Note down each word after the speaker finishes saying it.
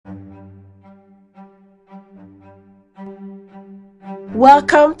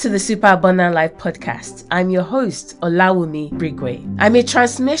Welcome to the Super Abundant Life podcast. I'm your host, Olawumi Brigwe. I'm a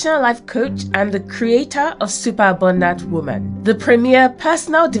transformational life coach and the creator of Super Abundant Woman, the premier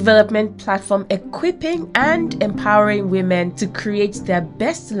personal development platform equipping and empowering women to create their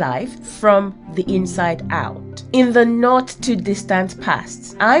best life from the inside out. In the not too distant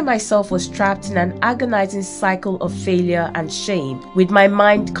past, I myself was trapped in an agonizing cycle of failure and shame, with my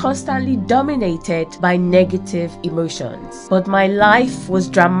mind constantly dominated by negative emotions. But my life was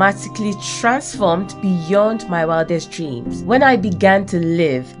dramatically transformed beyond my wildest dreams when I began to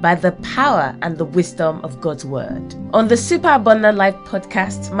live by the power and the wisdom of God's word. On the Super Abundant Life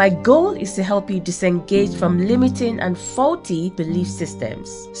podcast, my goal is to help you disengage from limiting and faulty belief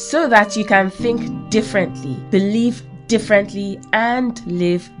systems so that you can think differently, believe differently, and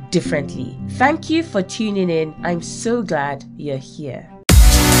live differently. Thank you for tuning in. I'm so glad you're here.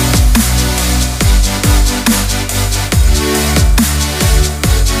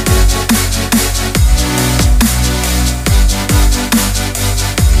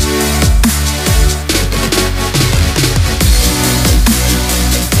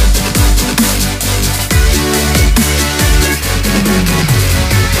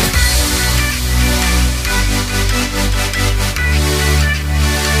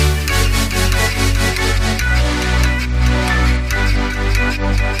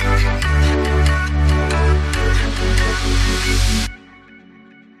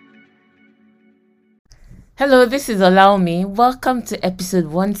 Hello, this is Olawumi. Welcome to episode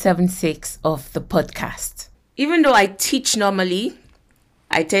 176 of the podcast. Even though I teach normally,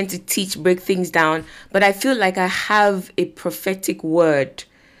 I tend to break things down, but I feel like I have a prophetic word.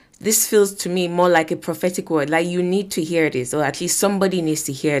 This feels to me more like a prophetic word, like you need to hear this, or at least somebody needs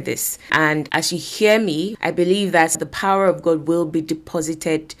to hear this. And as you hear me, I believe that the power of God will be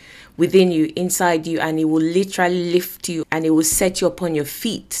deposited within you, inside you, and it will literally lift you and it will set you upon your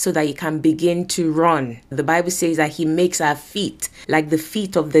feet so that you can begin to run. The Bible says that he makes our feet like the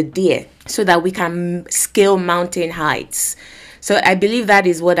feet of the deer so that we can scale mountain heights. So I believe that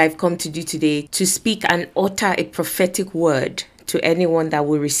is what I've come to do today, to speak and utter a prophetic word to anyone that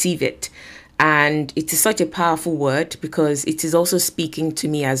will receive it. And it is such a powerful word because it is also speaking to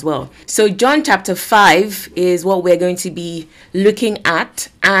me as well. So John chapter 5 is what we're going to be looking at.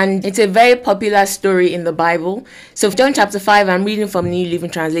 And it's a very popular story in the Bible. So John chapter 5, I'm reading from New Living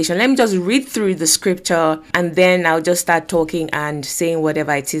Translation. Let me just read through the scripture and then I'll just start talking and saying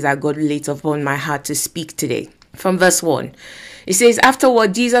whatever it is that God laid upon my heart to speak today. From verse 1, it says,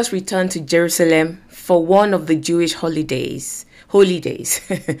 "Afterward, Jesus returned to Jerusalem for one of the Jewish holy days.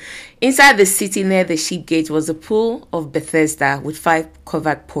 Inside the city near the sheep gate was a pool of Bethesda with 5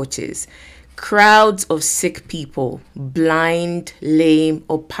 covered porches. Crowds of sick people, blind, lame,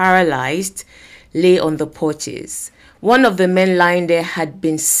 or paralyzed, lay on the porches. One of the men lying there had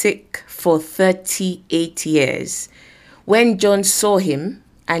been sick for 38 years. When Jesus saw him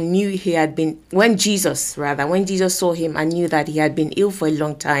and knew that he had been ill for a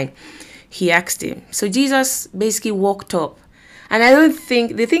long time, he asked him." So Jesus basically walked up. And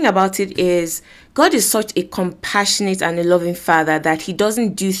the thing about it is, God is such a compassionate and a loving Father that he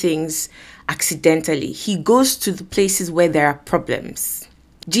doesn't do things accidentally. He goes to the places where there are problems.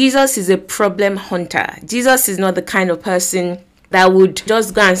 Jesus is a problem hunter. Jesus is not the kind of person that would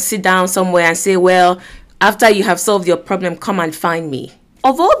just go and sit down somewhere and say, well, after you have solved your problem, come and find me.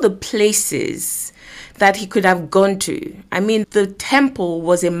 Of all the places that he could have gone to, the temple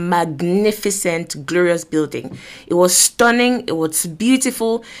was a magnificent, glorious building. It was stunning. It was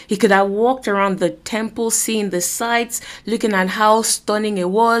beautiful. He could have walked around the temple, seeing the sights, looking at how stunning it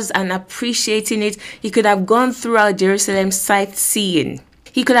was and appreciating it. He could have gone throughout Jerusalem sightseeing.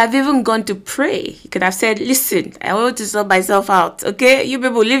 He could have even gone to pray. He could have said, listen, I want to sort myself out. Okay, you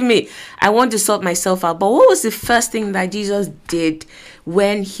people leave me. I want to sort myself out. But what was the first thing that Jesus did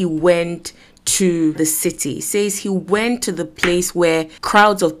when he went to the city? It says he went to the place where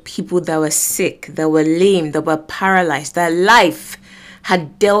crowds of people that were sick, that were lame, that were paralyzed, that life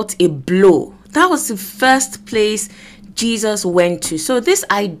had dealt a blow. That was the first place Jesus went to. So this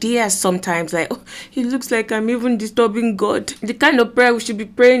idea sometimes like, oh, it looks like I'm even disturbing God. The kind of prayer we should be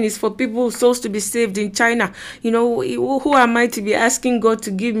praying is for people's souls to be saved in China. Who am I to be asking God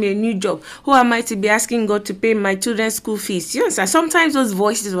to give me a new job? Who am I to be asking God to pay my children's school fees? Yes, and sometimes those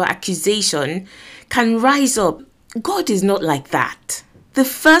voices of accusation can rise up. God is not like that. The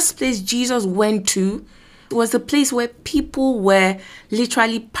first place Jesus went to was a place where people were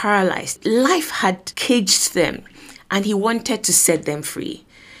literally paralyzed. Life had caged them. And he wanted to set them free.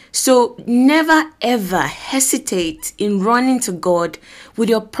 So never ever hesitate in running to God with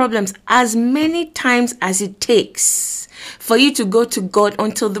your problems as many times as it takes for you to go to God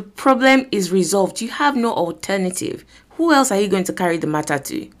until the problem is resolved. You have no alternative. Who else are you going to carry the matter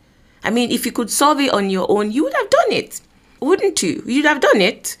to? I mean, if you could solve it on your own, you would have done it. Wouldn't you? You'd have done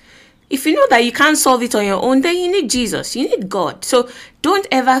it. If you know that you can't solve it on your own, then you need Jesus. You need God. So don't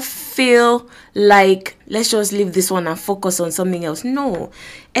ever feel like, let's just leave this one and focus on something else. No.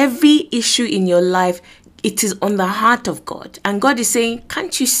 Every issue in your life, it is on the heart of God. And God is saying,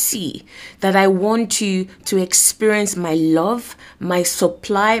 can't you see that I want you to experience my love, my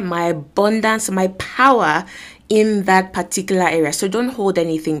supply, my abundance, my power in that particular area? So don't hold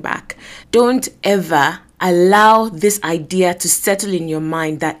anything back. Don't ever allow this idea to settle in your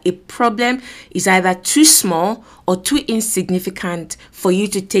mind that a problem is either too small or too insignificant for you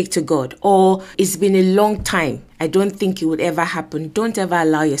to take to God, or it's been a long time, I don't think it would ever happen. Don't ever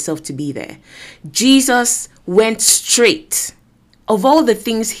allow yourself to be there. Jesus went straight. Of all the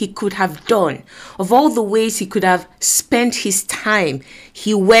things he could have done, of all the ways he could have spent his time,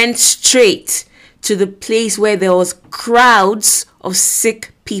 he went straight to the place where there was crowds of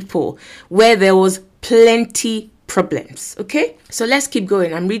sick people, where there was plenty problems. Okay, so let's keep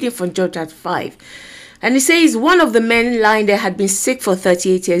going. I'm reading from John chapter 5. And it says, one of the men lying there had been sick for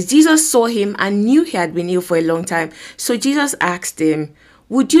 38 years. Jesus saw him and knew he had been ill for a long time. So Jesus asked him,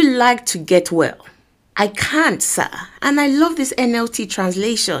 would you like to get well? I can't, sir. And I love this NLT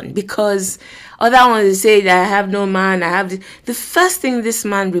translation, because other ones say that I have no man, I have this. The first thing this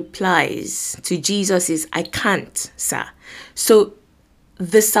man replies to Jesus is, I can't, sir. So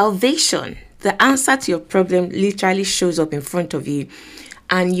the salvation, the answer to your problem literally shows up in front of you.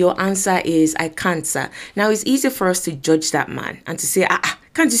 And your answer is, I can't, sir. Now, it's easy for us to judge that man and to say,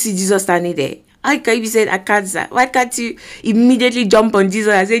 can't you see Jesus standing there? How can you say, I can't, sir? Why can't you immediately jump on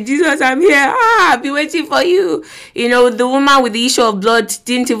Jesus and say, Jesus, I'm here. I've been waiting for you. You know, the woman with the issue of blood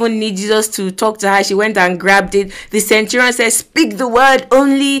didn't even need Jesus to talk to her. She went and grabbed it. The centurion said, speak the word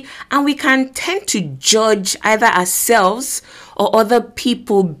only. And we can tend to judge either ourselves or other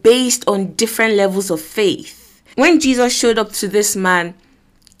people based on different levels of faith. When Jesus showed up to this man,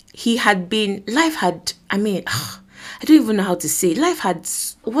 I don't even know how to say it. Life had,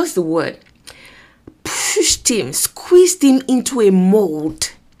 what's the word? Pushed him, squeezed him into a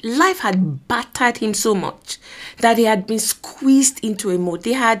mold. Life had battered him so much that he had been squeezed into a mold.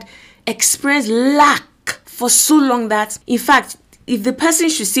 They had experienced lack for so long that, in fact, if the person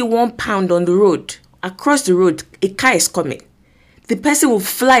should see 1 pound on the road, across the road, a car is coming, the person will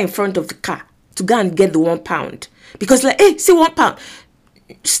fly in front of the car to go and get the 1 pound. Because like, hey, see 1 pound.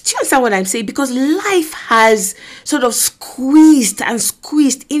 Do you understand what I'm saying? Because life has sort of squeezed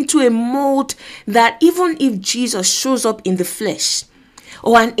into a mold that even if Jesus shows up in the flesh,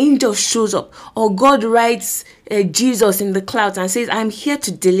 or an angel shows up, or God writes Jesus in the clouds and says, I'm here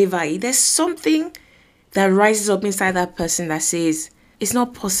to deliver you, there's something that rises up inside that person that says, it's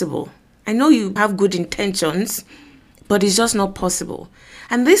not possible. I know you have good intentions, but it's just not possible.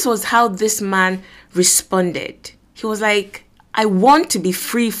 And this was how this man responded. He was like, I want to be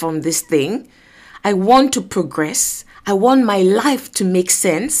free from this thing. I want to progress. I want my life to make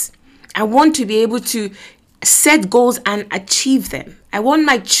sense. I want to be able to set goals and achieve them. I want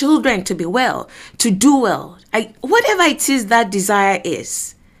my children to be well, to do well. Whatever it is that desire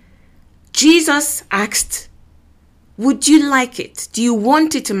is. Jesus asked, would you like it? Do you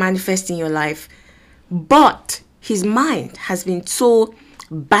want it to manifest in your life? But his mind has been so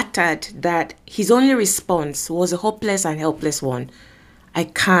battered that his only response was a hopeless and helpless one. I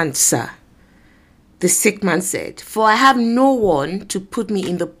can't, sir. The sick man said, for I have no one to put me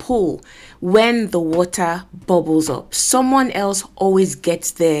in the pool when the water bubbles up. Someone else always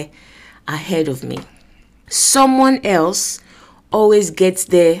gets there ahead of me. Someone else always gets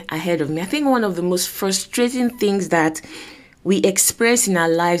there ahead of me. I think one of the most frustrating things that we experience in our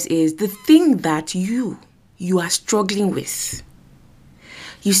lives is the thing that you are struggling with.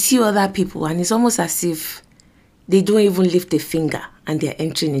 You see other people and it's almost as if they don't even lift a finger and they're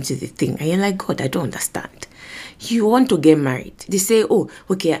entering into the thing. And you're like, God, I don't understand. You want to get married. They say, oh,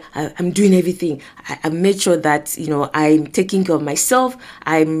 okay, I'm doing everything. I made sure that, I'm taking care of myself.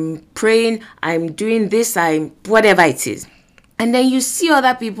 I'm praying. I'm doing this. I'm whatever it is. And then you see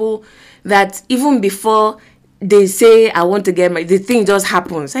other people that even before they say, I want to get married, the thing just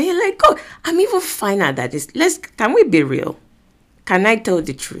happens. And you're like, God, I'm even fine at that. Can we be real? Can I tell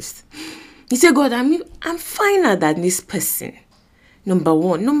the truth? You say, God, I'm finer than this person. Number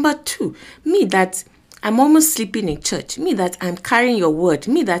one. Number two, me that I'm almost sleeping in church. Me that I'm carrying your word.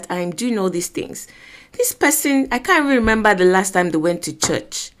 Me that I'm doing all these things. This person, I can't even remember the last time they went to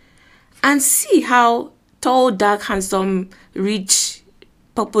church. and see how tall, dark, handsome, rich,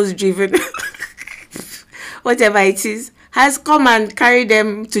 purpose-driven, whatever it is, has come and carried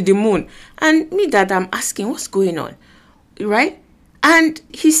them to the moon. And me that I'm asking, what's going on? Right? And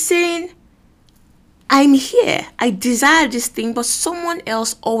he's saying, I'm here. I desire this thing, but someone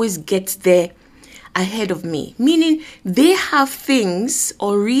else always gets there ahead of me. Meaning they have things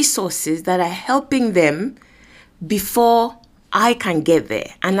or resources that are helping them before I can get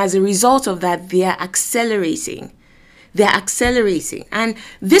there. And as a result of that, they are accelerating. They're accelerating. And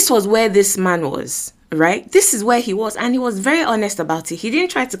this was where this man was, right? This is where he was. And he was very honest about it. He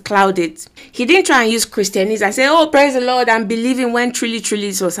didn't try to cloud it. He didn't try and use Christianese. I said, oh, praise the Lord, I'm believing, when truly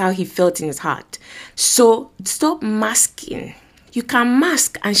this was how he felt in his heart. So stop masking. You can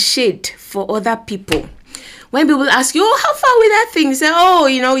mask and shade for other people. When people ask you, oh, how far with that thing? You say, oh,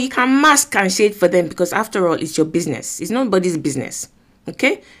 you can mask and shade for them, because after all, it's your business. It's nobody's business.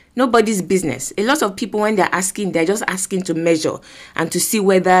 Okay? Nobody's business. A lot of people, when they're asking, they're just asking to measure and to see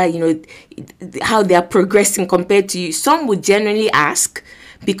whether, how they are progressing compared to you. Some would genuinely ask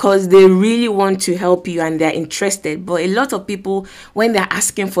because they really want to help you and they're interested. But a lot of people, when they're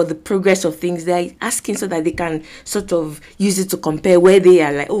asking for the progress of things, they're asking so that they can sort of use it to compare where they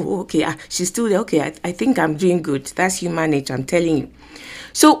are. Like, oh, okay, she's still there. Okay, I think I'm doing good. That's human nature, I'm telling you.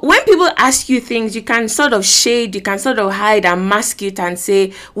 So when people ask you things, you can sort of shade, you can sort of hide and mask it and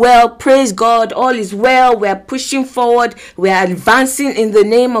say, well, praise God, all is well, we're pushing forward, we're advancing in the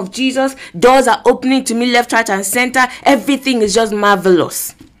name of Jesus, doors are opening to me left, right, and center, everything is just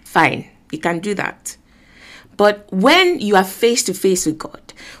marvelous. Fine, you can do that. But when you are face to face with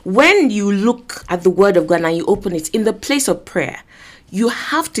God, when you look at the word of God and you open it in the place of prayer, you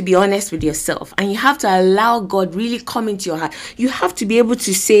have to be honest with yourself and you have to allow God really come into your heart. You have to be able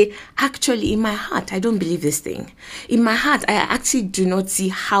to say, actually, in my heart, I don't believe this thing. In my heart, I actually do not see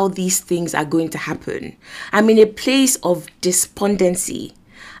how these things are going to happen. I'm in a place of despondency.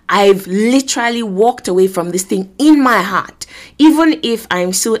 I've literally walked away from this thing in my heart. Even if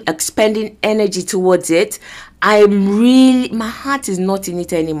I'm still expending energy towards it, my heart is not in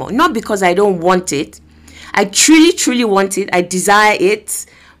it anymore. Not because I don't want it. I truly want it. I desire it.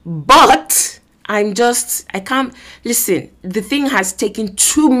 But I can't, listen, the thing has taken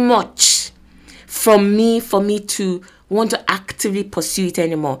too much from me for me to want to actively pursue it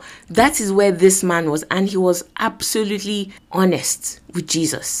anymore. That is where this man was. And he was absolutely honest with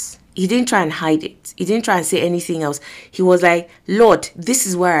Jesus. He didn't try and hide it. He didn't try and say anything else. He was like, Lord, this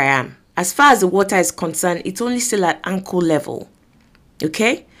is where I am. As far as the water is concerned, it's only still at ankle level.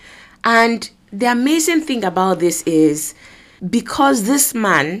 Okay? And the amazing thing about this is because this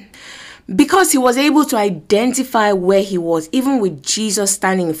man, because he was able to identify where he was, even with Jesus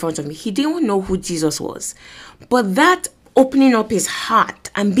standing in front of me, he didn't know who Jesus was. But that opening up his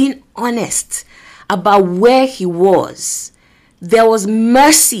heart and being honest about where he was, there was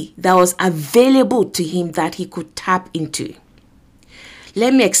mercy that was available to him that he could tap into.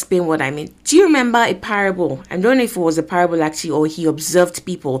 Let me explain what I mean. Do you remember a parable? I don't know if it was a parable actually, or he observed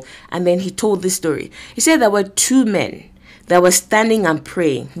people and then he told this story. He said there were two men that were standing and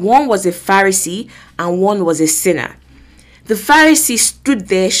praying. One was a Pharisee and one was a sinner. The Pharisee stood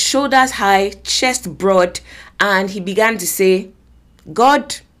there, shoulders high, chest broad, and he began to say,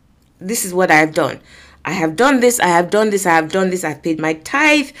 God, this is what I have done. I have done this, I have done this, I have done this, I've paid my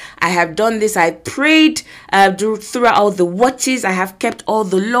tithe, I have done this, I prayed throughout the watches, I have kept all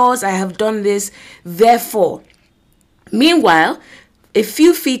the laws, I have done this, therefore. Meanwhile, a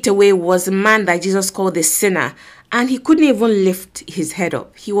few feet away was a man that Jesus called the sinner, and he couldn't even lift his head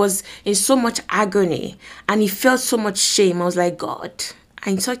up. He was in so much agony, and he felt so much shame. I was like, God,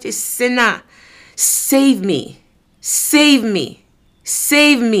 I'm such a sinner. Save me, save me,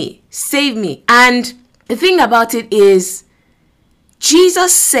 save me, save me. And the thing about it is,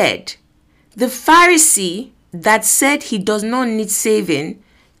 Jesus said, the Pharisee that said he does not need saving,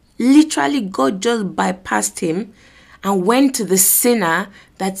 literally God just bypassed him and went to the sinner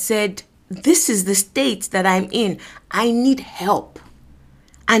that said, this is the state that I'm in. I need help.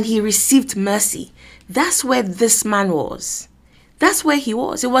 And he received mercy. That's where this man was. That's where he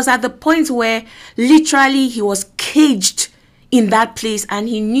was. It was at the point where literally he was caged in that place, and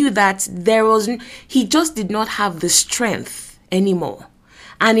he knew that he just did not have the strength anymore.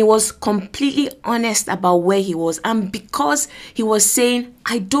 And he was completely honest about where he was. And because he was saying,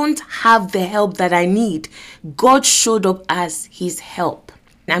 I don't have the help that I need, God showed up as his help.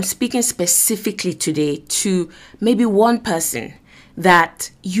 And I'm speaking specifically today to maybe one person that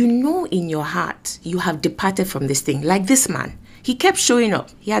you know in your heart you have departed from this thing. Like this man, he kept showing up.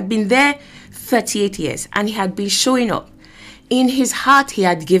 He had been there 38 years and he had been showing up. In his heart, he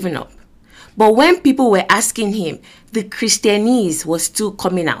had given up. But when people were asking him, the Christianese was still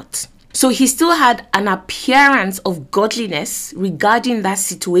coming out. So he still had an appearance of godliness regarding that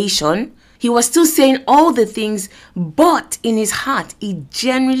situation. He was still saying all the things, but in his heart, he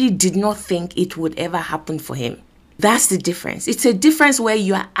genuinely did not think it would ever happen for him. That's the difference. It's a difference where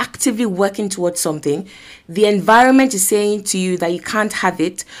you are actively working towards something. The environment is saying to you that you can't have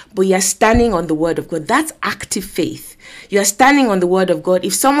it, but you're standing on the word of God. That's active faith. You're standing on the word of God.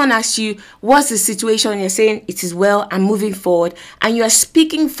 If someone asks you, what's the situation? You're saying, it is well, I'm moving forward. And you're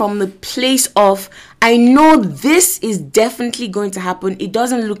speaking from the place of, I know this is definitely going to happen. It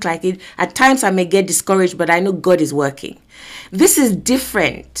doesn't look like it. At times I may get discouraged, but I know God is working. This is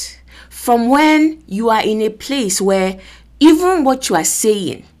different from when you are in a place where even what you are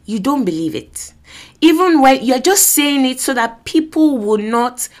saying, you don't believe it. Even when you're just saying it so that people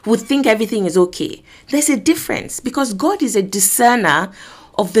would think everything is okay. There's a difference, because God is a discerner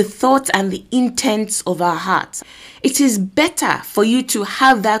of the thoughts and the intents of our hearts. It is better for you to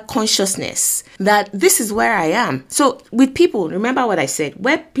have that consciousness that this is where I am. So with people, remember what I said,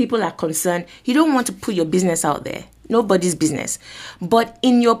 where people are concerned, you don't want to put your business out there. Nobody's business. But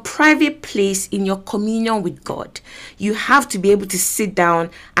in your private place, in your communion with God, you have to be able to sit down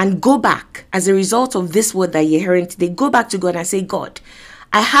and go back as a result of this word that you're hearing today. Go back to God and say, God,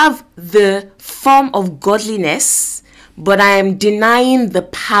 I have the form of godliness, but I am denying the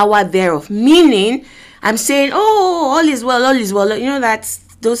power thereof. Meaning, I'm saying, oh, all is well, all is well. You know, that's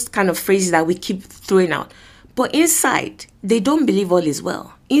those kind of phrases that we keep throwing out. But inside, they don't believe all is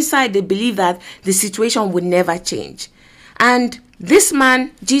well. Inside, they believe that the situation would never change. And this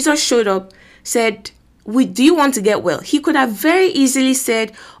man, Jesus showed up, said, do you want to get well? He could have very easily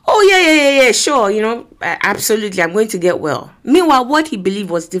said, oh, yeah, sure, absolutely, I'm going to get well. Meanwhile, what he believed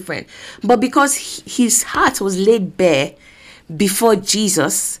was different. But because his heart was laid bare before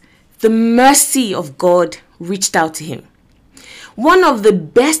Jesus, the mercy of God reached out to him. One of the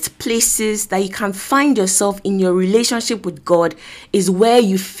best places that you can find yourself in your relationship with God is where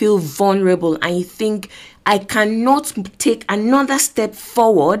you feel vulnerable and you think, I cannot take another step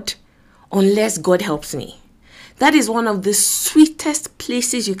forward unless God helps me. That is one of the sweetest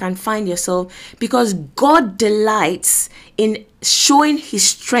places you can find yourself, because God delights in showing his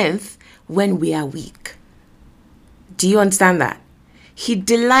strength when we are weak. Do you understand that? He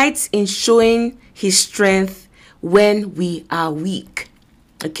delights in showing his strength when we are weak.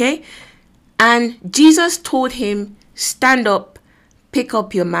 Okay? And Jesus told him, stand up, pick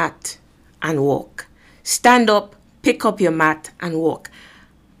up your mat and walk. Stand up, pick up your mat and walk.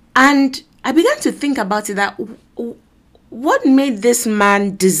 And I began to think about it, that what made this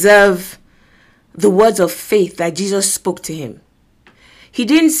man deserve the words of faith that Jesus spoke to him? He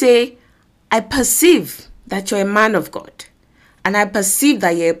didn't say, I perceive that you're a man of God, and I perceive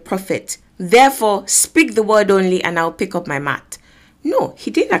that you're a prophet. Therefore, speak the word only and I'll pick up my mat. No,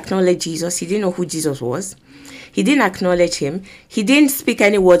 he didn't acknowledge Jesus. He didn't know who Jesus was. He didn't acknowledge him. He didn't speak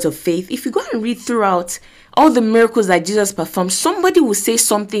any words of faith. If you go and read throughout all the miracles that Jesus performed, somebody will say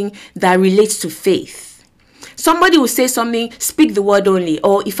something that relates to faith. Somebody will say something, speak the word only,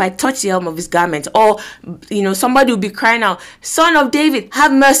 or if I touch the hem of his garment, or, somebody will be crying out, Son of David,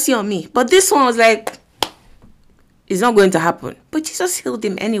 have mercy on me. But this one was like, it's not going to happen. But Jesus healed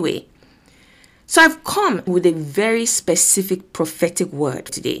him anyway. So I've come with a very specific prophetic word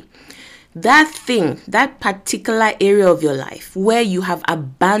today. That thing, that particular area of your life where you have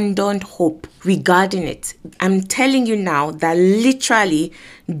abandoned hope regarding it, I'm telling you now that literally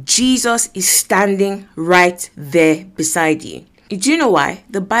Jesus is standing right there beside you. Do you know why?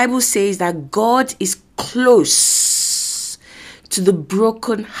 The Bible says that God is close to the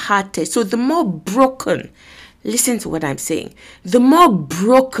brokenhearted. So the more broken, listen to what I'm saying, the more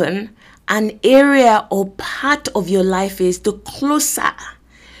broken an area or part of your life is, the closer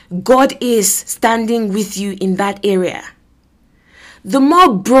God is standing with you in that area. The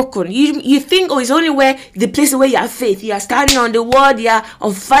more broken, you think, it's only where the place where you have faith, you are standing on the word, you are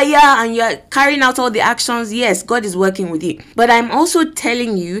on fire and you are carrying out all the actions. Yes, God is working with you. But I'm also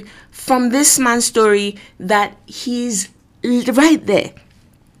telling you from this man's story that he's right there.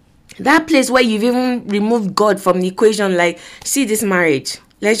 That place where you've even removed God from the equation, like, see this marriage,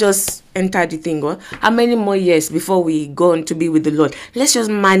 let's just enter the thing. How many more years before we go on to be with the Lord? Let's just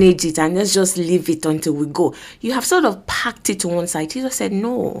manage it and let's just leave it until we go. You have sort of packed it to one side. Jesus said,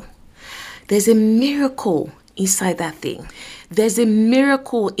 no, there's a miracle inside that thing. There's a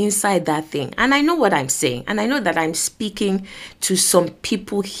miracle inside that thing. And I know what I'm saying. And I know that I'm speaking to some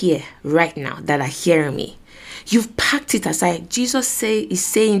people here right now that are hearing me. You've packed it aside. Jesus is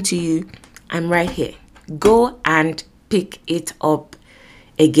saying to you, I'm right here. Go and pick it up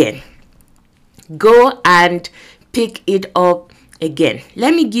again. Go and pick it up again.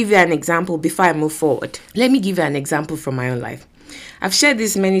 Let me give you an example before I move forward. Let me give you an example from my own life. I've shared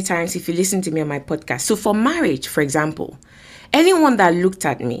this many times if you listen to me on my podcast. So for marriage, for example, anyone that looked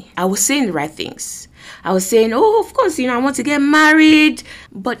at me, I was saying the right things. I was saying, oh, of course, I want to get married.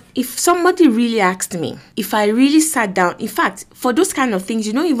 But if somebody really asked me, if I really sat down, in fact, for those kind of things,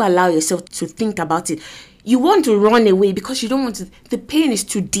 you don't even allow yourself to think about it. You want to run away because you don't want to. The pain is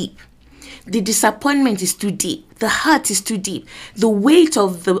too deep. The disappointment is too deep. The hurt is too deep. The weight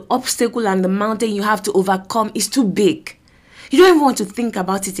of the obstacle and the mountain you have to overcome is too big. You don't even want to think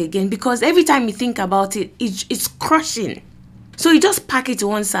about it again because every time you think about it, it's crushing. So you just pack it to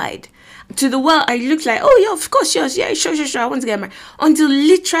one side. To the world, I looked like, oh yeah, of course, yes, yeah, sure, I want to get married. Until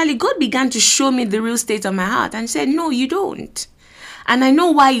literally God began to show me the real state of my heart and said, no, you don't. And I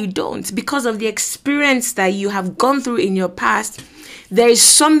know why you don't. Because of the experience that you have gone through in your past, there is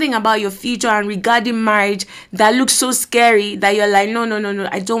something about your future and regarding marriage that looks so scary that you're like, no,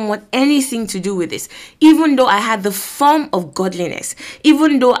 I don't want anything to do with this. Even though I had the form of godliness,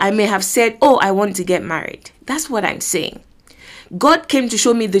 even though I may have said, oh, I want to get married. That's what I'm saying. God came to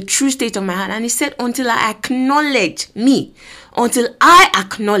show me the true state of my heart. And he said, until I acknowledge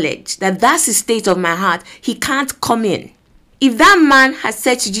that that's the state of my heart, he can't come in. If that man had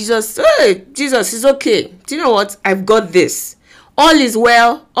said to Jesus, hey, Jesus, it's okay. Do you know what? I've got this. All is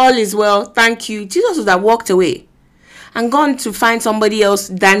well. Thank you. Jesus would have walked away and gone to find somebody else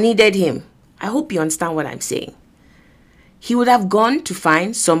that needed him. I hope you understand what I'm saying. He would have gone to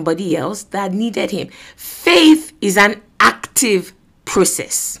find somebody else that needed him. Faith is an active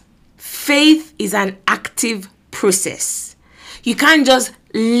process. Faith is an active process. You can't just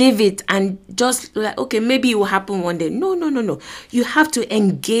live it and just like, okay, maybe it will happen one day. No. You have to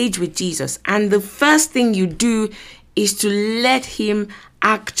engage with Jesus. And the first thing you do is to let him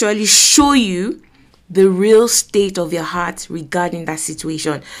actually show you the real state of your heart regarding that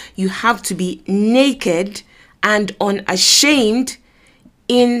situation. You have to be naked and unashamed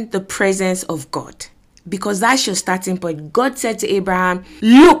in the presence of God, because that's your starting point. God said to Abraham,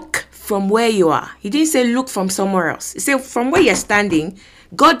 look from where you are. He didn't say look from somewhere else. He said from where you're standing,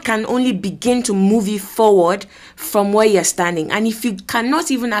 God can only begin to move you forward from where you're standing. And if you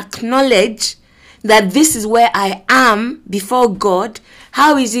cannot even acknowledge that this is where I am before God,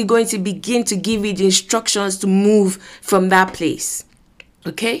 how is he going to begin to give you the instructions to move from that place?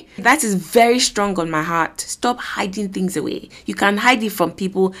 Okay, that is very strong on my heart. Stop hiding things away. You can hide it from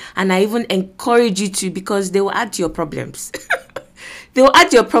people, and I even encourage you to, because they will add to your problems. They will add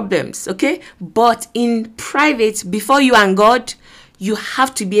to your problems, okay? But in private, before you and God, you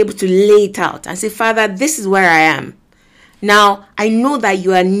have to be able to lay it out and say, Father, this is where I am. Now, I know that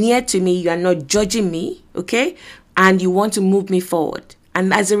you are near to me. You are not judging me, okay? And you want to move me forward.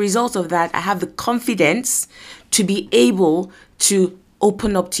 And as a result of that, I have the confidence to be able to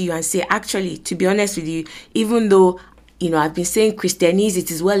open up to you and say, actually, to be honest with you, even though, I've been saying Christianese, it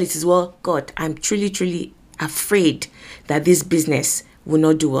is well, God, I'm truly afraid that this business will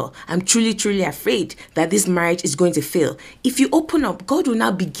not do well. I'm truly afraid that this marriage is going to fail. If you open up, God will now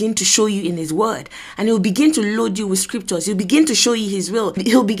begin to show you in his word, and he'll begin to load you with scriptures. He'll begin to show you his will.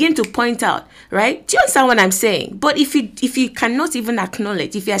 He'll begin to point out, right? Do you understand what I'm saying? But if you cannot even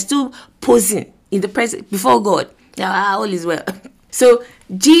acknowledge, if you are still posing in the presence before God, all is well. So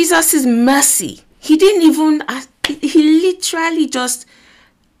Jesus' mercy, he literally just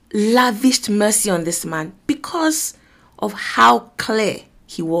lavished mercy on this man because of how clear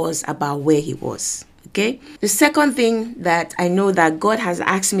he was about where he was. Okay. The second thing that I know that God has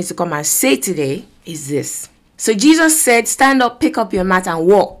asked me to come and say today is this. So Jesus said, stand up, pick up your mat and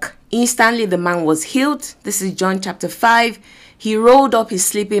walk. Instantly the man was healed. This is John chapter 5. He rolled up his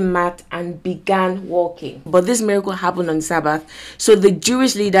sleeping mat and began walking. But this miracle happened on Sabbath. So the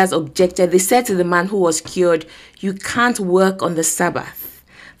Jewish leaders objected. They said to the man who was cured, you can't work on the Sabbath.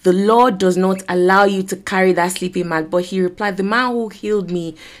 The Lord does not allow you to carry that sleeping mat. But he replied, the man who healed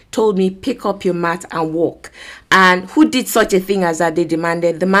me told me, pick up your mat and walk. And who did such a thing as that? They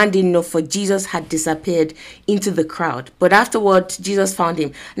demanded. The man didn't know, for Jesus had disappeared into the crowd. But afterward, Jesus found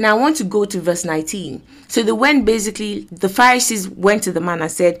him. Now I want to go to verse 19. So the Pharisees went to the man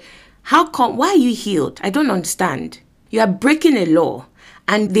and said, why are you healed? I don't understand. You are breaking a law.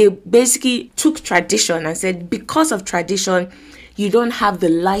 And they basically took tradition and said, because of tradition, you don't have the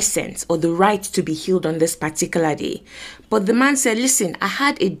license or the right to be healed on this particular day. But the man said, listen, I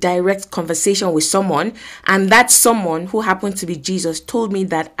had a direct conversation with someone, and that someone, who happened to be Jesus, told me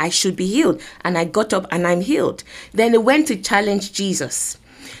that I should be healed, and I got up and I'm healed. Then they went to challenge Jesus.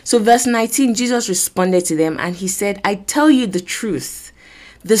 So verse 19, Jesus responded to them and he said, I tell you the truth.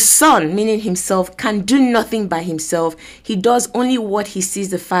 The Son, meaning himself, can do nothing by himself. He does only what he sees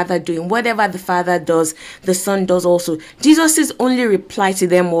the Father doing. Whatever the Father does, the Son does also. Jesus' only reply to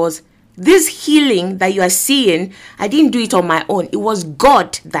them was, this healing that you are seeing, I didn't do it on my own. It was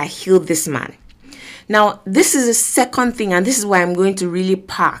God that healed this man. Now, this is the second thing, and this is why I'm going to really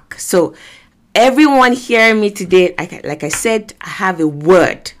park. So, everyone hearing me today, like I said, I have a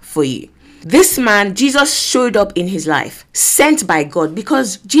word for you. This man, Jesus showed up in his life, sent by God,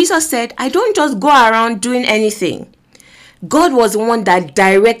 because Jesus said, I don't just go around doing anything. God was the one that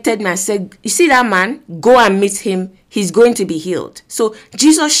directed me and said, you see that man? Go and meet him. He's going to be healed. So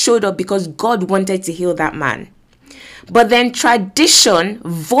Jesus showed up because God wanted to heal that man. But then tradition,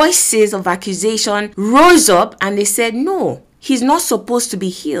 voices of accusation rose up and they said, no, he's not supposed to be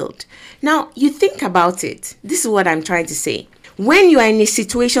healed. Now, you think about it. This is what I'm trying to say. When you are in a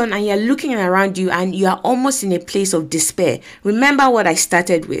situation and you're looking around you and you are almost in a place of despair, remember what I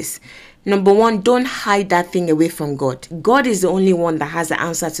started with. Number one, don't hide that thing away from God. God is the only one that has the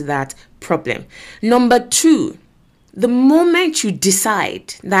answer to that problem. Number two, the moment you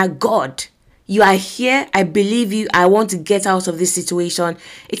decide that God, you are here, I believe you, I want to get out of this situation,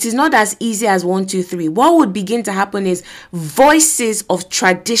 it is not as easy as 1, 2, 3. What would begin to happen is voices of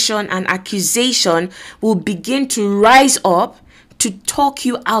tradition and accusation will begin to rise up to talk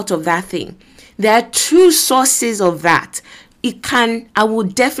you out of that thing. There are two sources of that. I will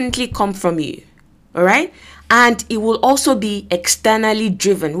definitely come from you. All right. And it will also be externally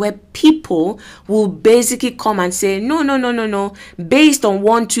driven, where people will basically come and say, no. Based on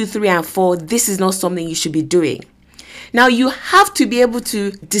 1, 2, 3, and 4, this is not something you should be doing. Now, you have to be able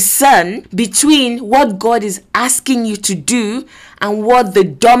to discern between what God is asking you to do and what the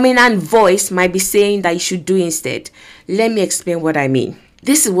dominant voice might be saying that you should do instead. Let me explain what I mean.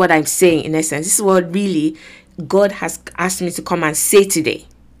 This is what I'm saying in essence. This is what really God has asked me to come and say today.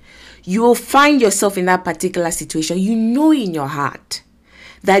 You will find yourself in that particular situation. You know in your heart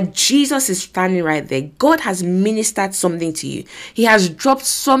that Jesus is standing right there. God has ministered something to you. He has dropped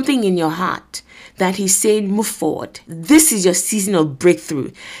something in your heart that he's saying, move forward. This is your season of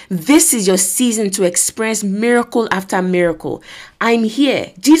breakthrough. This is your season to experience miracle after miracle. I'm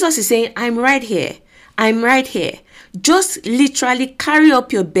here. Jesus is saying, I'm right here. I'm right here. Just literally carry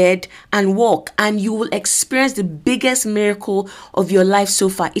up your bed and walk, and you will experience the biggest miracle of your life so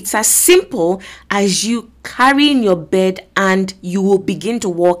far. It's as simple as you carrying your bed and you will begin to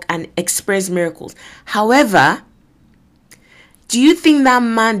walk and experience miracles. However, do you think that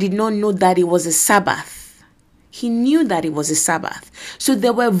man did not know that it was a Sabbath? He knew that it was a Sabbath. So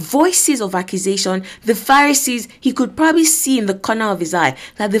there were voices of accusation. The Pharisees, he could probably see in the corner of his eye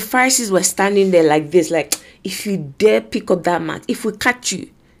that the Pharisees were standing there like this, like, if you dare pick up that mat, if we catch you.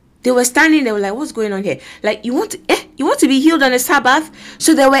 They were standing there like, what's going on here? Like, you want to be healed on a Sabbath?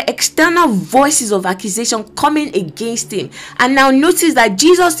 So there were external voices of accusation coming against him. And now notice that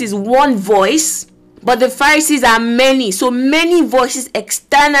Jesus is one voice, but the Pharisees are many. So many voices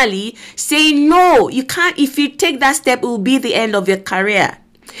externally saying, no, you can't. If you take that step, it will be the end of your career.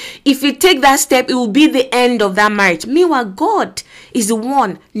 If you take that step, it will be the end of that marriage. Meanwhile, God is the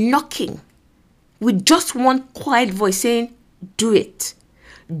one knocking with just one quiet voice saying, do it.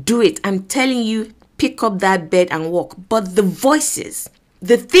 Do it. I'm telling you, pick up that bed and walk. But the voices,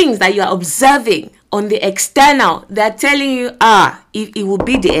 the things that you are observing on the external, they're telling you, if it will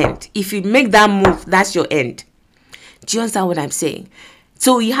be the end. If you make that move, that's your end. Do you understand what I'm saying?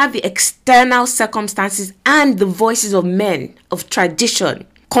 So you have the external circumstances and the voices of men, of tradition,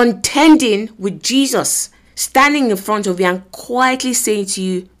 contending with Jesus, standing in front of you and quietly saying to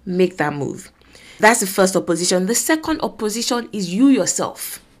you, make that move. That's the first opposition. The second opposition is you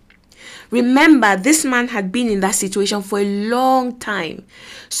yourself. Remember, this man had been in that situation for a long time.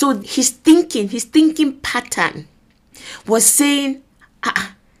 So his thinking pattern was saying,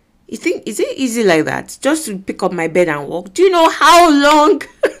 you think, is it easy like that? Just to pick up my bed and walk? Do you know how long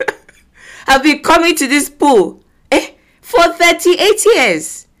I've been coming to this pool? For 38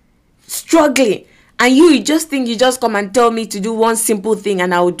 years. Struggling. And you just think you just come and tell me to do one simple thing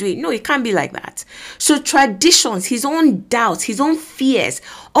and I will do it. No, it can't be like that. So traditions, his own doubts, his own fears,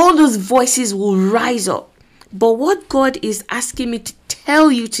 all those voices will rise up. But what God is asking me to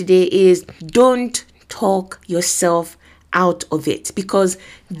tell you today is, don't talk yourself out of it, because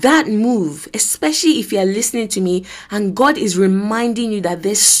that move, especially if you are listening to me and God is reminding you that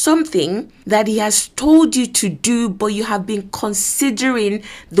there's something that he has told you to do, but you have been considering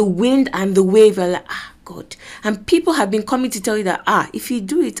the wind and the wave, you're like, God, and people have been coming to tell you that if you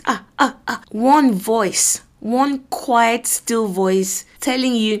do it, one voice, one quiet still voice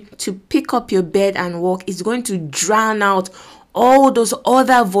telling you to pick up your bed and walk is going to drown out all those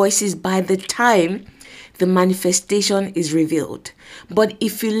other voices by the time the manifestation is revealed. But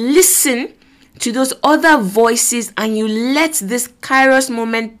if you listen to those other voices and you let this Kairos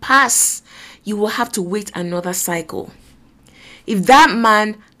moment pass, you will have to wait another cycle. If that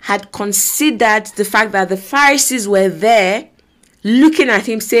man had considered the fact that the Pharisees were there looking at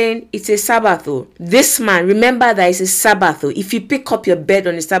him saying, it's a Sabbath. Oh. This man, remember that it's a Sabbath. Oh. If you pick up your bed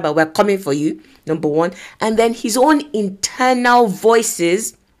on the Sabbath, we're coming for you, number one. And then his own internal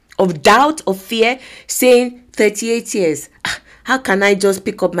voices of doubt, of fear, saying, 38 years, how can I just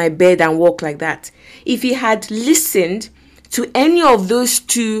pick up my bed and walk like that? If he had listened to any of those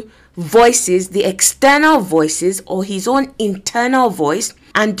two voices, the external voices or his own internal voice,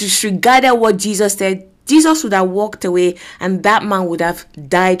 and disregarded what Jesus said, Jesus would have walked away and that man would have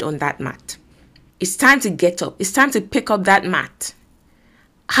died on that mat. It's time to get up. It's time to pick up that mat.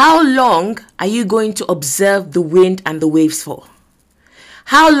 How long are you going to observe the wind and the waves for?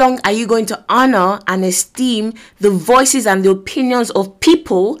 How long are you going to honor and esteem the voices and the opinions of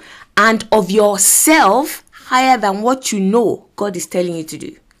people and of yourself higher than what you know God is telling you to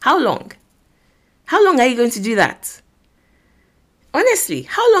do? How long? How long are you going to do that? Honestly,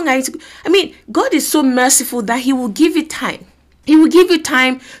 how long are you God is so merciful that he will give you time. He will give you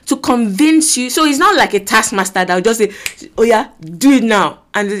time to convince you. So he's not like a taskmaster that will just say, oh yeah, do it now.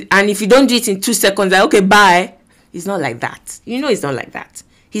 And if you don't do it in 2 seconds, like, okay, bye. He's not like that. You know he's not like that.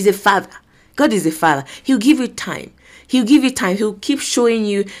 He's a father. God is a father. He'll give you time. He'll give you time. He'll keep showing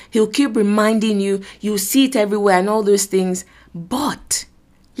you. He'll keep reminding you. You'll see it everywhere and all those things. But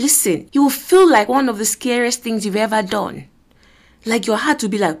listen, you will feel like one of the scariest things you've ever done. Like your heart will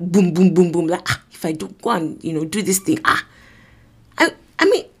be like boom, boom, boom, boom. Like, if I do go and, do this thing,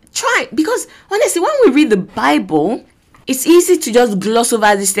 try. Because honestly, when we read the Bible, it's easy to just gloss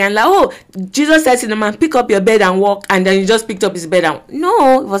over this thing. Like, oh, Jesus said to the man, pick up your bed and walk. And then he just picked up his bed and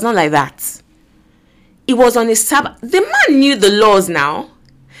no, it was not like that. It was on a Sabbath. The man knew the laws now.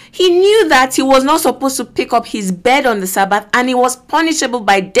 He knew that he was not supposed to pick up his bed on the Sabbath and he was punishable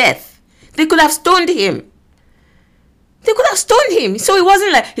by death. They could have stoned him. They could have stoned him. So it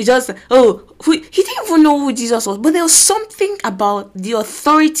wasn't like he just, he didn't even know who Jesus was. But there was something about the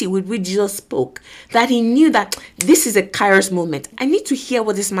authority with which Jesus spoke that he knew that this is a Kairos moment. I need to hear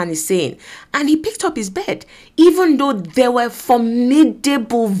what this man is saying. And he picked up his bed. Even though there were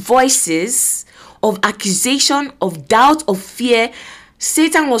formidable voices of accusation, of doubt, of fear,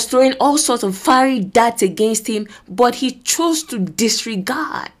 Satan was throwing all sorts of fiery darts against him, but he chose to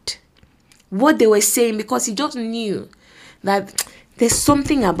disregard what they were saying because he just knew that there's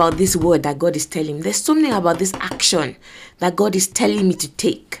something about this word that God is telling me. There's something about this action that God is telling me to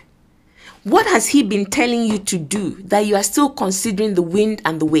take. What has he been telling you to do that you are still considering the wind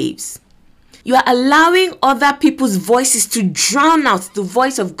and the waves? You are allowing other people's voices to drown out the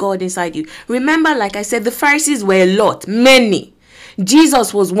voice of God inside you. Remember, like I said, the Pharisees were a lot, many.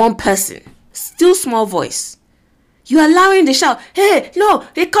 Jesus was one person, still small voice. You are allowing the shout, hey, no,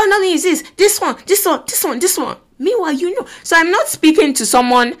 the economy is this one. Meanwhile, So I'm not speaking to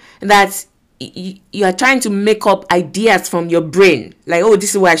someone that you are trying to make up ideas from your brain. Like, oh,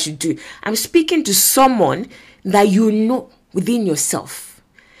 this is what I should do. I'm speaking to someone that you know within yourself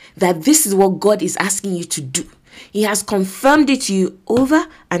that this is what God is asking you to do. He has confirmed it to you over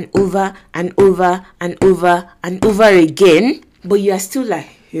and over and over and over and over again. But you are still like,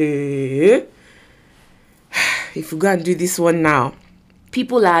 hey, if you go and do this one now,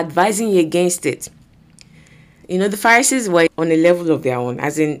 people are advising you against it. The Pharisees were on a level of their own,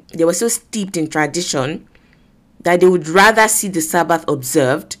 as in they were so steeped in tradition that they would rather see the Sabbath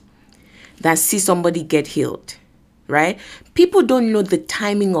observed than see somebody get healed, right? People don't know the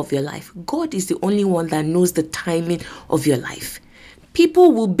timing of your life. God is the only one that knows the timing of your life.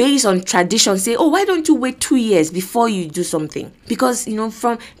 People will, based on tradition, say, oh, why don't you wait 2 years before you do something? Because,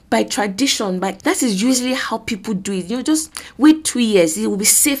 by tradition, that is usually how people do it. Just wait 2 years. It will be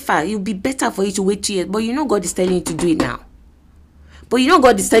safer. It will be better for you to wait 2 years. But God is telling you to do it now.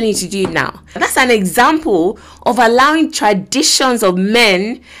 God is telling you to do it now. That's an example of allowing traditions of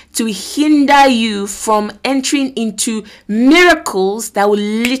men to hinder you from entering into miracles that will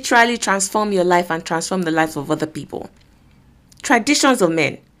literally transform your life and transform the lives of other people. Traditions of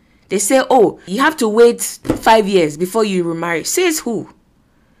men. They say, oh, you have to wait 5 years before you remarry. Says who?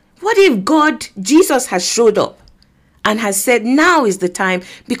 What if Jesus has showed up and has said now is the time?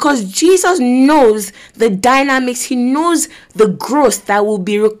 Because Jesus knows the dynamics. He knows the growth that will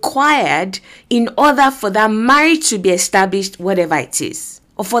be required in order for that marriage to be established, whatever it is.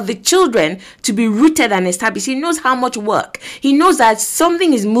 or for the children to be rooted and established. He knows how much work. He knows that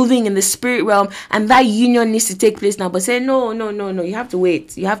something is moving in the spirit realm and that union needs to take place now. But say, no, you have to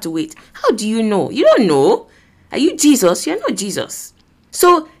wait. You have to wait. How do you know? You don't know. Are you Jesus? You're not Jesus.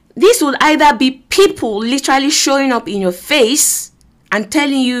 So this would either be people literally showing up in your face and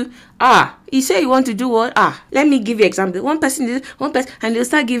telling you, you say you want to do what? Let me give you examples. One person, and they'll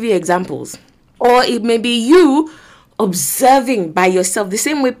start giving you examples. Or it may be you observing by yourself, the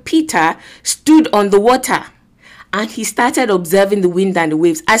same way Peter stood on the water and he started observing the wind and the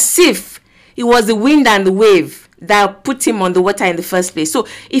waves, as if it was the wind and the wave that put him on the water in the first place. So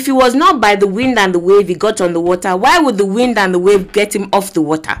if it was not by the wind and the wave he got on the water, why would the wind and the wave get him off the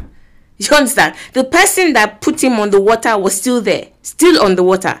water? You understand? The person that put him on the water was still there, still on the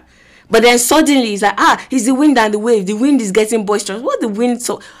water. But then suddenly he's like, it's the wind and the wave. The wind is getting boisterous. What the wind?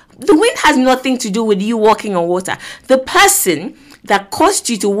 So the wind has nothing to do with you walking on water. The person that caused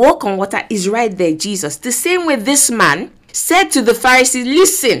you to walk on water is right there, Jesus. The same way this man said to the Pharisees,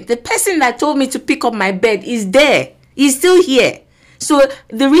 listen, the person that told me to pick up my bed is there. He's still here. So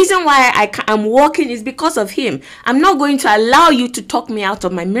the reason why I'm walking is because of him. I'm not going to allow you to talk me out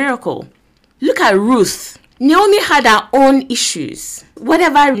of my miracle. Look at Ruth. Naomi had her own issues.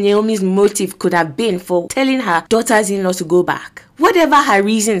 Whatever Naomi's motive could have been for telling her daughters-in-law to go back, whatever her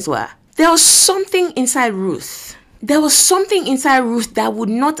reasons were, there was something inside Ruth. There was something inside Ruth that would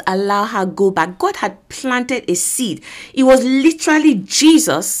not allow her go back. God had planted a seed. It was literally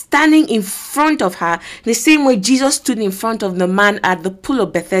Jesus standing in front of her, the same way Jesus stood in front of the man at the pool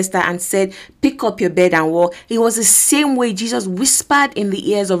of Bethesda and said, pick up your bed and walk. It was the same way Jesus whispered in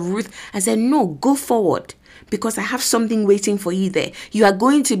the ears of Ruth and said, no, go forward, because I have something waiting for you there. You are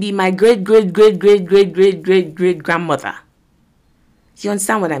going to be my great grandmother. You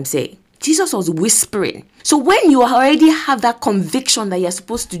understand what I'm saying? Jesus was whispering. So when you already have that conviction that you're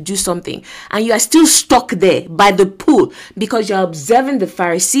supposed to do something and you are still stuck there by the pool because you're observing the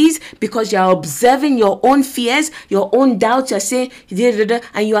Pharisees, because you're observing your own fears, your own doubts, you're saying,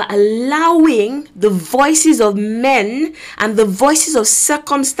 and you are allowing the voices of men and the voices of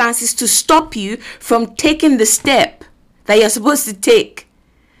circumstances to stop you from taking the step that you're supposed to take.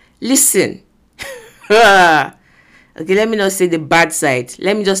 Listen. Okay, let me not say the bad side.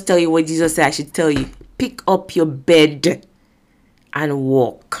 Let me just tell you what Jesus said I should tell you. Pick up your bed and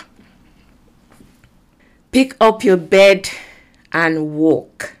walk. Pick up your bed and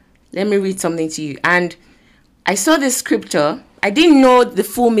walk. Let me read something to you. And I saw this scripture. I didn't know the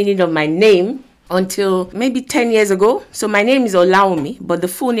full meaning of my name until maybe 10 years ago. So my name is Olawumi, but the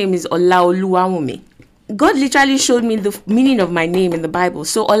full name is Olaoluwawumi. God literally showed me the meaning of my name in the Bible.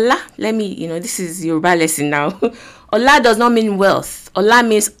 So Ola, this is Yoruba lesson now. Ola does not mean wealth. Ola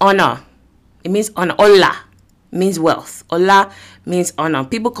means honor. It means honor. Ola means wealth. Ola means honor.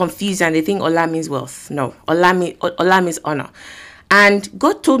 People confuse and they think Ola means wealth. No, Ola means honor. And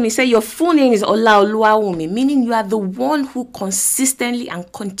God told me, say your full name is Olaoluwawumi, meaning you are the one who consistently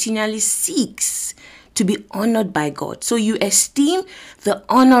and continually seeks to be honored by God. So you esteem the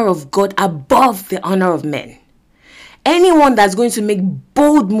honor of God above the honor of men. Anyone that's going to make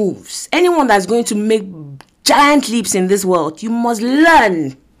bold moves, anyone that's going to make giant leaps in this world, you must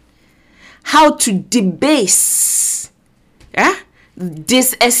learn how to debase,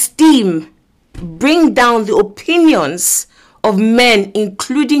 disesteem, bring down the opinions of men,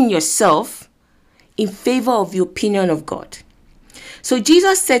 including yourself, in favor of the opinion of God. So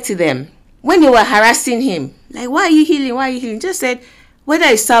Jesus said to them, when they were harassing him, like, why are you healing? Why are you healing? Just said, whether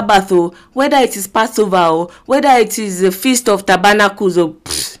it's Sabbath or whether it is Passover or whether it is the Feast of Tabernacles or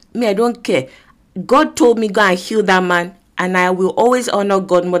me, I don't care. God told me go and heal that man, and I will always honor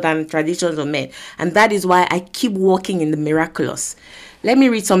God more than the traditions of men. And that is why I keep walking in the miraculous. Let me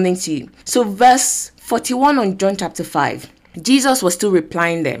read something to you. So verse 41 on John chapter 5, Jesus was still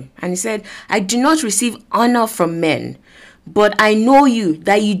replying them. And he said, I do not receive honor from men, but I know you,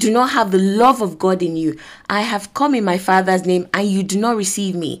 that you do not have the love of God in you. I have come in my Father's name, and you do not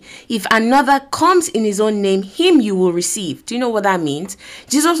receive me. If another comes in his own name, him you will receive. Do you know what that means?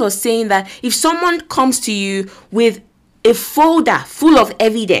 Jesus was saying that if someone comes to you with a folder full of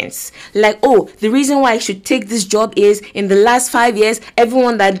evidence, like, oh, the reason why I should take this job is in the last 5 years,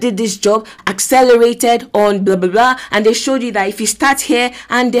 everyone that did this job accelerated on blah, blah, blah. And they showed you that if you start here,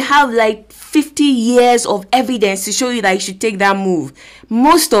 and they have like 50 years of evidence to show you that you should take that move.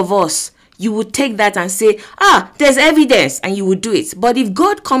 Most of us, you would take that and say, there's evidence, and you would do it. But if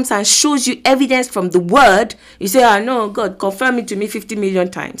God comes and shows you evidence from the word, you say, no, God, confirm it to me 50 million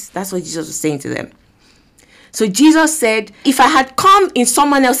times. That's what Jesus was saying to them. So Jesus said, if I had come in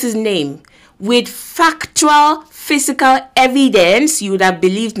someone else's name with factual physical evidence, you would have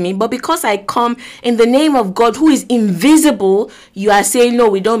believed me. But because I come in the name of God who is invisible, you are saying, no,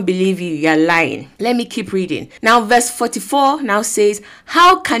 we don't believe you. You are lying. Let me keep reading. Now, verse 44 now says,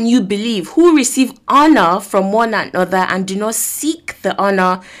 how can you believe who receive honor from one another and do not seek the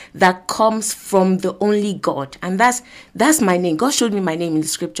honor that comes from the only God? And that's my name. God showed me my name in the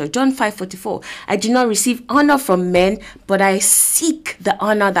scripture. John 5:44. I do not receive honor from men, but I seek the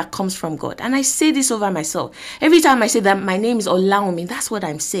honor that comes from God. And I say this over myself. Every time I say that my name is Olaomi, that's what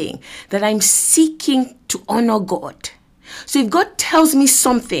I'm saying. That I'm seeking to honor God. So if God tells me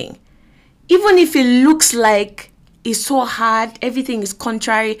something, even if it looks like it's so hard, everything is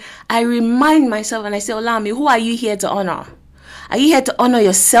contrary, I remind myself and I say, Olaomi, who are you here to honor? Are you here to honor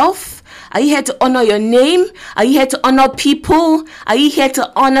yourself? Are you here to honor your name? Are you here to honor people? Are you here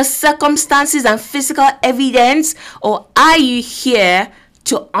to honor circumstances and physical evidence? Or are you here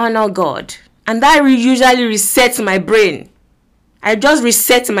to honor God? And that usually resets my brain. I just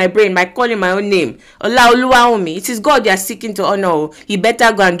reset my brain by calling my own name. Olaoluwaomi. It is God you are seeking to honor. You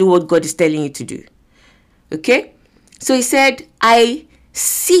better go and do what God is telling you to do. Okay? So he said, I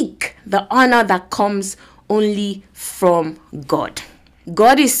seek the honor that comes only from God.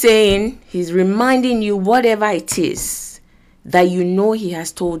 God is saying, he's reminding you whatever it is that you know he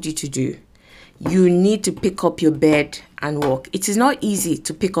has told you to do. You need to pick up your bed and walk. It is not easy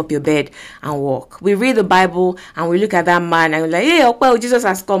to pick up your bed and walk. We read the Bible and we look at that man and we're like, hey, well, Jesus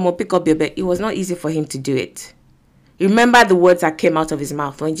has come, or pick up your bed. It was not easy for him to do it. Remember the words that came out of his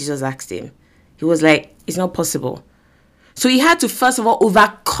mouth when Jesus asked him. He was like, it's not possible. So he had to first of all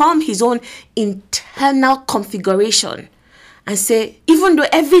overcome his own internal configuration and say, even though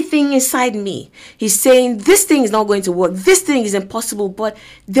everything inside me, he's saying this thing is not going to work, this thing is impossible, but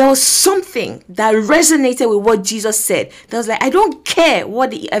there was something that resonated with what Jesus said. That was like, I don't care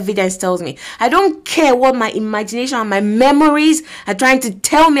what the evidence tells me. I don't care what my imagination and my memories are trying to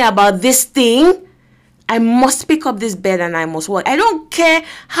tell me about this thing. I must pick up this bed and I must walk. I don't care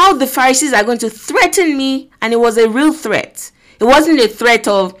how the Pharisees are going to threaten me. And it was a real threat. It wasn't a threat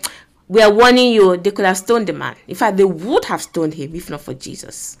of, we are warning you. They could have stoned the man. In fact, they would have stoned him if not for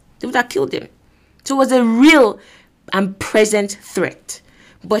Jesus. They would have killed him. So it was a real and present threat.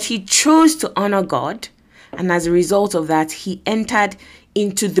 But he chose to honor God. And as a result of that, he entered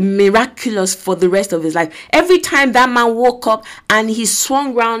into the miraculous for the rest of his life. Every time that man woke up and he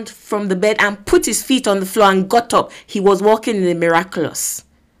swung round from the bed and put his feet on the floor and got up, he was walking in the miraculous.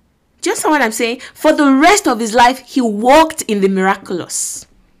 Do you understand what I'm saying? For the rest of his life, he walked in the miraculous.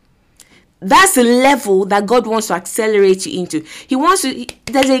 That's the level that God wants to accelerate you into. He wants to,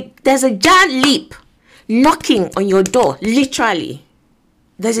 there's a giant leap knocking on your door, literally.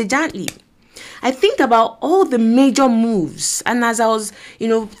 There's a giant leap. I think about all the major moves, and as I was,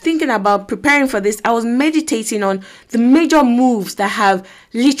 thinking about preparing for this, I was meditating on the major moves that have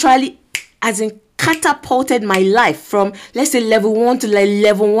literally, as in, catapulted my life from, let's say, level 1 to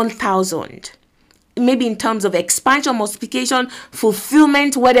level 1,000. Maybe in terms of expansion, multiplication,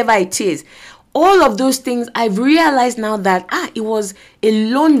 fulfillment, whatever it is. All of those things, I've realized now that it was a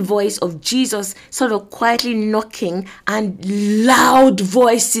lone voice of Jesus sort of quietly knocking and loud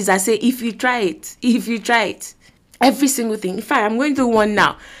voices. I say, if you try it, every single thing. In fact, I'm going through one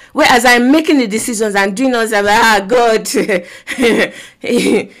now, where as I'm making the decisions and doing all this, I'm like, God,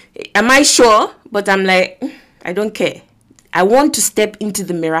 am I sure? But I'm like, I don't care. I want to step into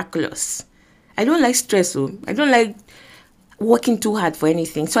the miraculous. I don't like stress, though. I don't like working too hard for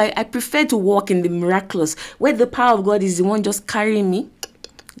anything. So I prefer to walk in the miraculous, where the power of God is the one just carrying me,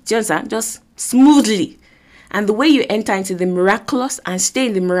 just smoothly. And the way you enter into the miraculous and stay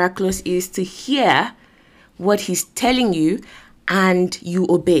in the miraculous is to hear what he's telling you and you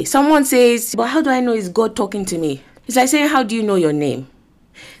obey. Someone says, but how do I know it's God talking to me? It's like saying, how do you know your name?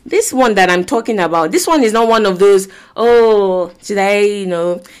 This one that I'm talking about, this one is not one of those, should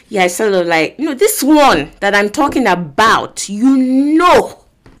I, sort of like, this one that I'm talking about,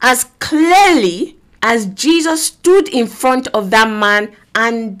 as clearly as Jesus stood in front of that man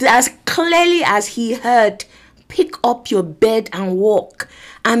and as clearly as he heard, pick up your bed and walk.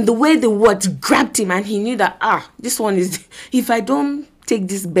 And the way the words grabbed him and he knew that, this one is, if I don't take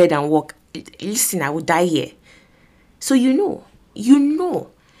this bed and walk, listen, I will die here. So you know.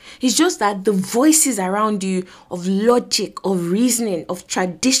 It's just that the voices around you of logic, of reasoning, of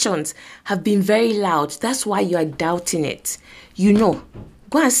traditions have been very loud. That's why you are doubting it. Go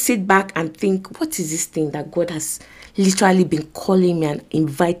and sit back and think, what is this thing that God has literally been calling me and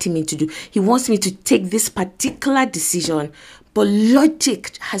inviting me to do? He wants me to take this particular decision, but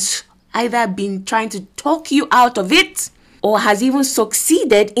logic has either been trying to talk you out of it, or has even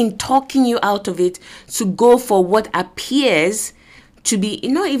succeeded in talking you out of it to go for what appears to be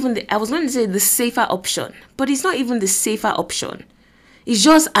not even I was going to say the safer option, but it's not even the safer option. It's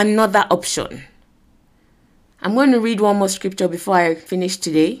just another option. I'm going to read one more scripture before I finish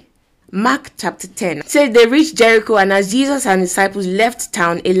today. Mark chapter 10. It says they reached Jericho, and as Jesus and his disciples left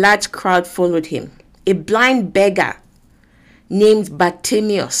town, a large crowd followed him. A blind beggar named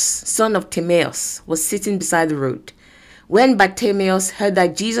Bartimaeus, son of Timaeus, was sitting beside the road. When Bartimaeus heard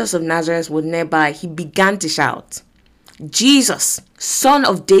that Jesus of Nazareth was nearby, he began to shout, "Jesus, Son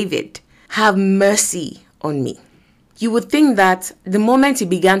of David, have mercy on me." You would think that the moment he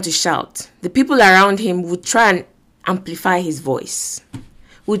began to shout, the people around him would try and amplify his voice.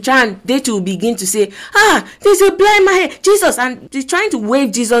 They too will begin to say, there's a blind man here, Jesus, and they're trying to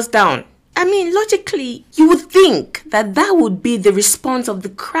wave Jesus down. I mean, logically, you would think that that would be the response of the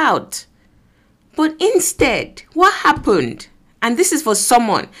crowd. But instead, what happened? And this is for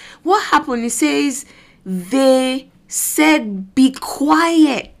someone. What happened? It says, they said, "Be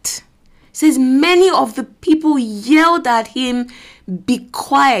quiet." It says, many of the people yelled at him, "Be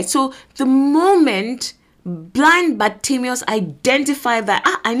quiet." So the moment blind Bartimaeus identified that,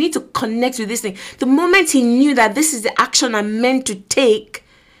 I need to connect with this thing. The moment he knew that this is the action I'm meant to take,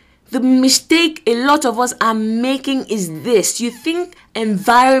 the mistake a lot of us are making is this. You think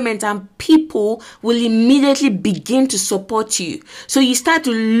environment and people will immediately begin to support you. So you start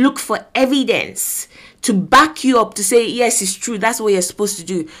to look for evidence to back you up to say, yes, it's true. That's what you're supposed to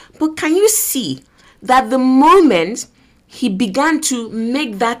do. But can you see that the moment he began to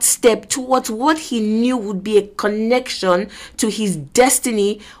make that step towards what he knew would be a connection to his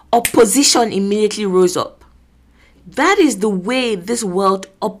destiny, opposition immediately rose up? That is the way this world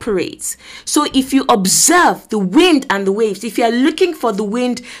operates. So if you observe the wind and the waves, if you are looking for the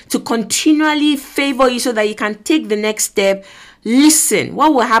wind to continually favor you so that you can take the next step, listen,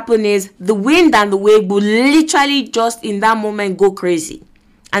 what will happen is the wind and the wave will literally just in that moment go crazy.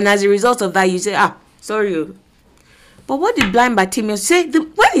 And as a result of that, you say, sorry. But what did blind Bartimaeus say?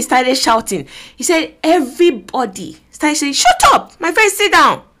 When he started shouting, he said, everybody started saying, "Shut up, my friend, sit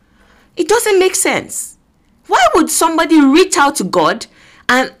down." It doesn't make sense. Why would somebody reach out to God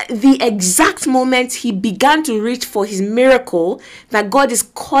and the exact moment he began to reach for his miracle that God is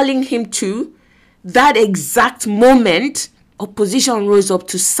calling him to, that exact moment, opposition rose up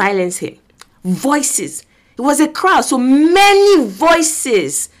to silence him? Voices. It was a crowd, so many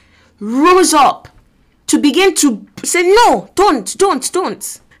voices rose up to begin to say, "No, don't."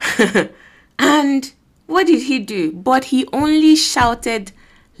 And what did he do? But he only shouted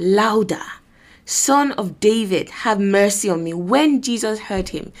louder, "Son of David, have mercy on me." When Jesus heard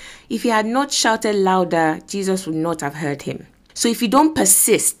him, if he had not shouted louder, Jesus would not have heard him. So if you don't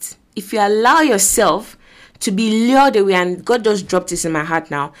persist, if you allow yourself to be lured away, and God just dropped this in my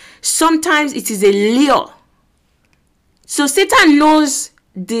heart now, sometimes it is a lure. So Satan knows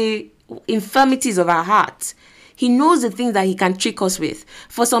the infirmities of our hearts. He knows the things that he can trick us with.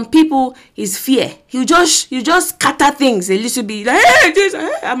 For some people, it's fear. You just scatter things a little bit.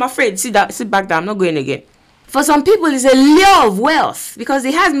 Like, I'm afraid. Sit back down. I'm not going again. For some people, it's a lure of wealth because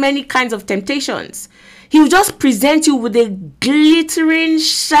it has many kinds of temptations. He will just present you with a glittering,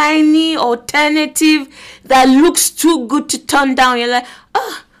 shiny alternative that looks too good to turn down. You're like,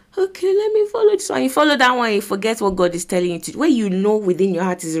 okay, let me follow this one. You follow that one, you forget what God is telling you to do. What you know within your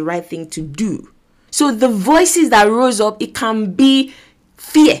heart is the right thing to do. So the voices that rose up, it can be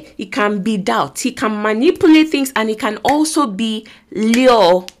fear, it can be doubt, he can manipulate things, and it can also be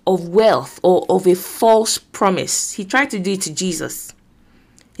lure of wealth or of a false promise. He tried to do it to Jesus.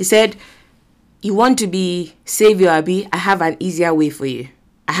 He said, "You want to be Savior, Abi? I have an easier way for you.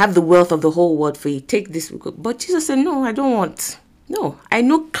 I have the wealth of the whole world for you. Take this." But Jesus said, "No, I don't want. No, I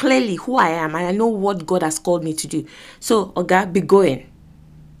know clearly who I am, and I know what God has called me to do. So, Oga, be going."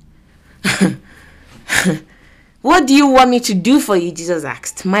 "What do you want me to do for you?" Jesus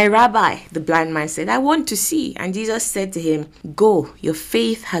asked. "My rabbi," the blind man said, "I want to see." And Jesus said to him, "Go, your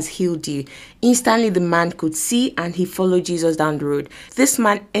faith has healed you." Instantly the man could see, and he followed Jesus down the road. This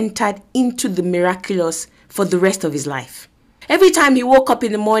man entered into the miraculous for the rest of his life. Every time he woke up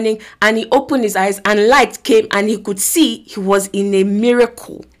in the morning and he opened his eyes and light came and he could see, he was in a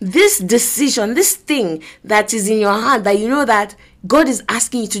miracle. This decision, this thing that is in your heart that you know that God is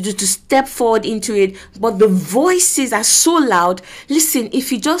asking you to do, to step forward into it, but the voices are so loud. Listen,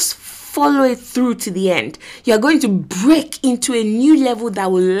 if you just follow it through to the end, you are going to break into a new level that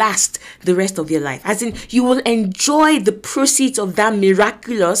will last the rest of your life. As in, you will enjoy the proceeds of that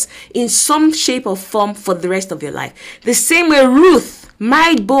miraculous in some shape or form for the rest of your life. The same way Ruth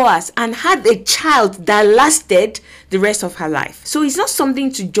married Boaz and had a child that lasted the rest of her life. So it's not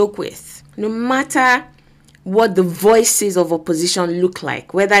something to joke with. No matter what the voices of opposition look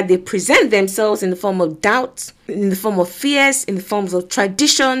like, whether they present themselves in the form of doubt, in the form of fears, in the forms of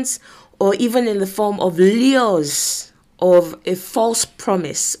traditions, or even in the form of lures of a false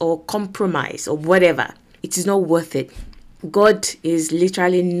promise or compromise or whatever, it is not worth it. God is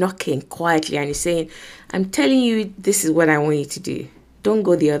literally knocking quietly and he's saying, I'm telling you, this is what I want you to do. Don't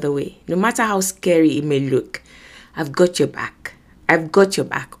go the other way. No matter how scary it may look, I've got your back. I've got your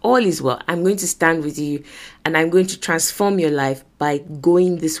back. All is well. I'm going to stand with you and I'm going to transform your life by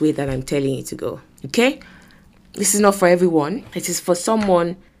going this way that I'm telling you to go. Okay? This is not for everyone. It is for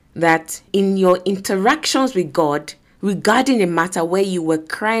someone that in your interactions with God regarding a matter where you were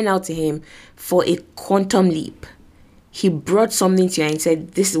crying out to him for a quantum leap, he brought something to you and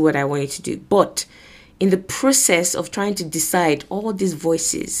said, this is what I want you to do. But in the process of trying to decide, all these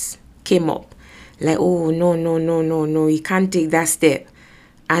voices came up. Like, oh, no, you can't take that step.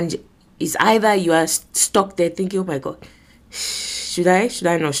 And it's either you are stuck there thinking, oh my God, should I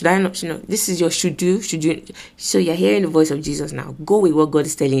not? This is your should you. So you're hearing the voice of Jesus now. Go with what God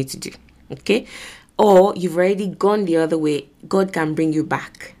is telling you to do. Okay? Or you've already gone the other way. God can bring you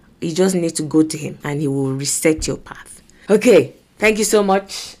back. You just need to go to him and he will reset your path. Okay. Thank you so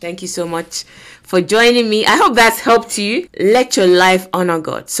much. Thank you so much for joining me. I hope that's helped you. Let your life honor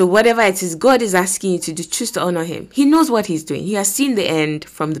God. So whatever it is God is asking you to do, choose to honor him. He knows what he's doing. He has seen the end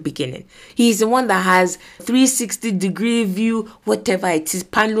from the beginning. He's the one that has 360-degree view, whatever it is,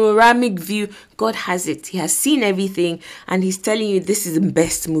 panoramic view. God has it. He has seen everything and he's telling you this is the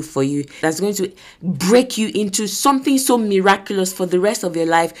best move for you. That's going to break you into something so miraculous for the rest of your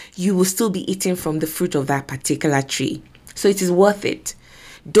life. You will still be eating from the fruit of that particular tree. So it is worth it.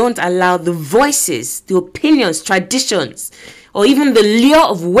 Don't allow the voices, the opinions, traditions, or even the lure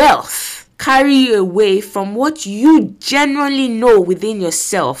of wealth carry you away from what you genuinely know within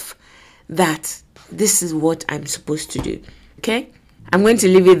yourself that this is what I'm supposed to do. Okay? I'm going to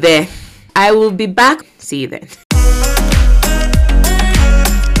leave it there. I will be back. See you then.